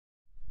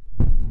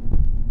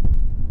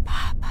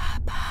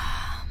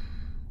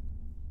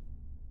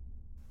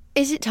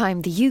Is it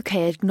time the UK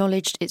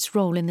acknowledged its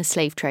role in the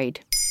slave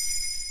trade?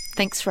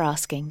 Thanks for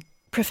asking.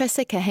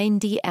 Professor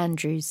Kehinde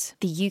Andrews,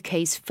 the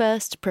UK's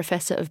first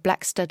Professor of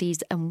Black Studies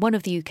and one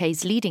of the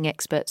UK's leading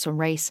experts on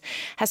race,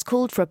 has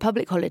called for a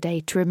public holiday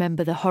to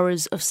remember the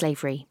horrors of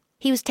slavery.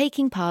 He was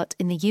taking part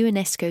in the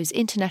UNESCO's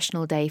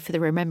International Day for the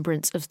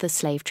Remembrance of the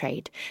Slave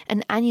Trade,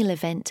 an annual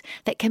event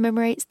that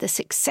commemorates the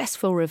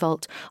successful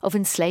revolt of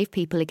enslaved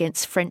people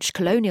against French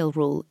colonial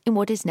rule in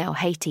what is now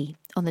Haiti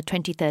on the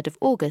 23rd of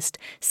August,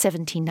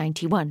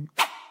 1791.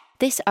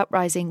 This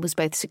uprising was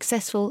both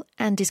successful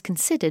and is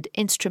considered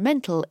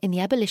instrumental in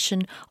the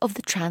abolition of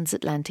the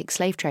transatlantic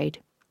slave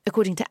trade.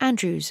 According to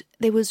Andrews,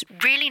 there was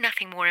really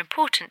nothing more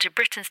important to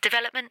Britain's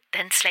development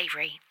than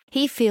slavery.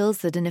 He feels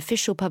that an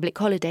official public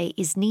holiday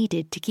is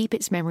needed to keep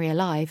its memory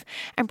alive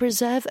and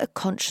preserve a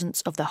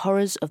conscience of the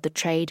horrors of the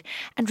trade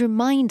and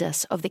remind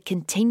us of the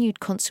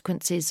continued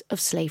consequences of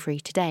slavery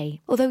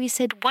today. Although he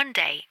said one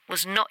day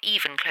was not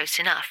even close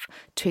enough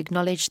to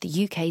acknowledge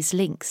the UK's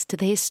links to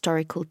the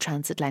historical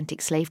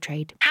transatlantic slave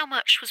trade. How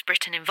much was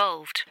Britain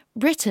involved?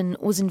 Britain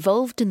was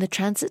involved in the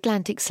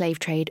transatlantic slave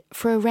trade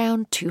for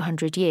around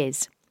 200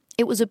 years.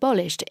 It was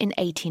abolished in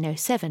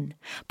 1807,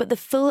 but the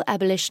full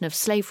abolition of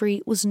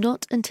slavery was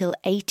not until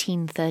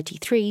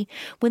 1833,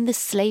 when the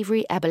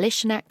Slavery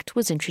Abolition Act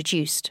was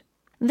introduced.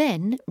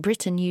 Then,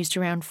 Britain used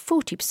around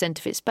 40%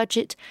 of its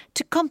budget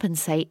to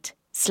compensate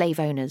slave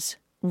owners,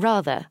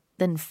 rather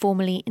than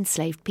formerly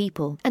enslaved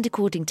people. And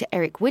according to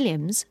Eric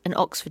Williams, an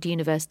Oxford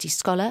University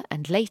scholar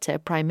and later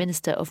Prime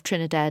Minister of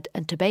Trinidad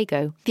and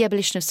Tobago, the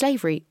abolition of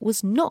slavery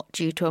was not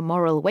due to a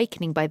moral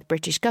awakening by the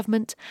British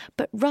government,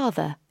 but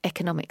rather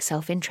economic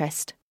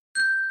self-interest.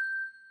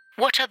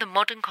 What are the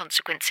modern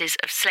consequences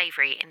of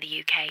slavery in the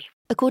UK?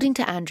 According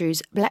to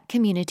Andrews, black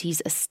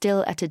communities are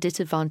still at a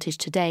disadvantage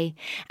today,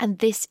 and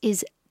this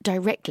is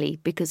directly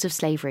because of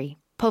slavery.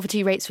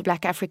 Poverty rates for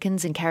black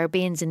Africans and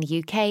Caribbeans in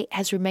the UK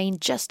has remained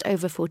just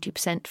over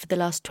 40% for the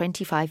last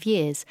 25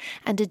 years,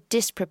 and a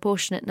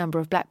disproportionate number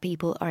of black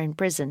people are in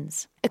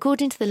prisons.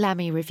 According to the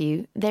Lamy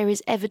Review, there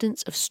is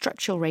evidence of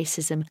structural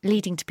racism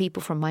leading to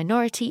people from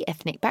minority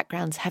ethnic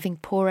backgrounds having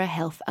poorer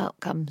health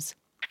outcomes.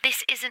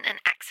 This isn't an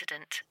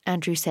accident,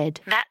 Andrew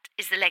said. That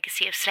is the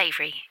legacy of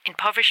slavery,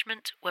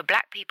 impoverishment where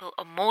black people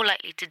are more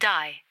likely to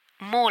die,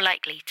 more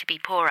likely to be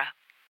poorer.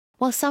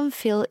 While some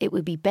feel it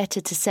would be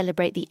better to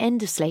celebrate the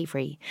end of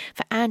slavery,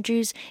 for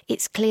Andrews,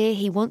 it's clear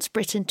he wants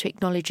Britain to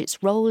acknowledge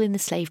its role in the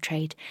slave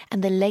trade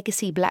and the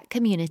legacy black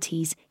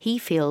communities he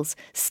feels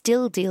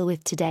still deal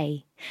with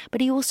today. But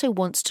he also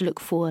wants to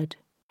look forward.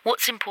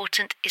 What's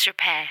important is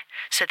repair,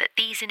 so that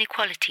these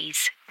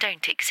inequalities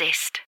don't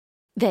exist.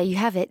 There you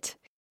have it.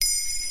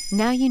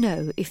 Now you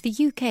know if the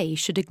UK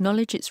should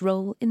acknowledge its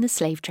role in the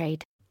slave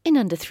trade. In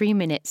under 3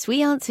 minutes,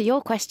 we answer your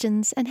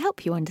questions and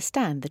help you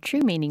understand the true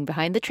meaning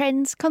behind the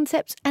trends,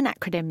 concepts and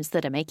acronyms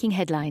that are making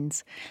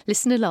headlines.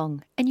 Listen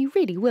along and you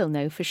really will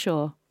know for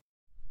sure.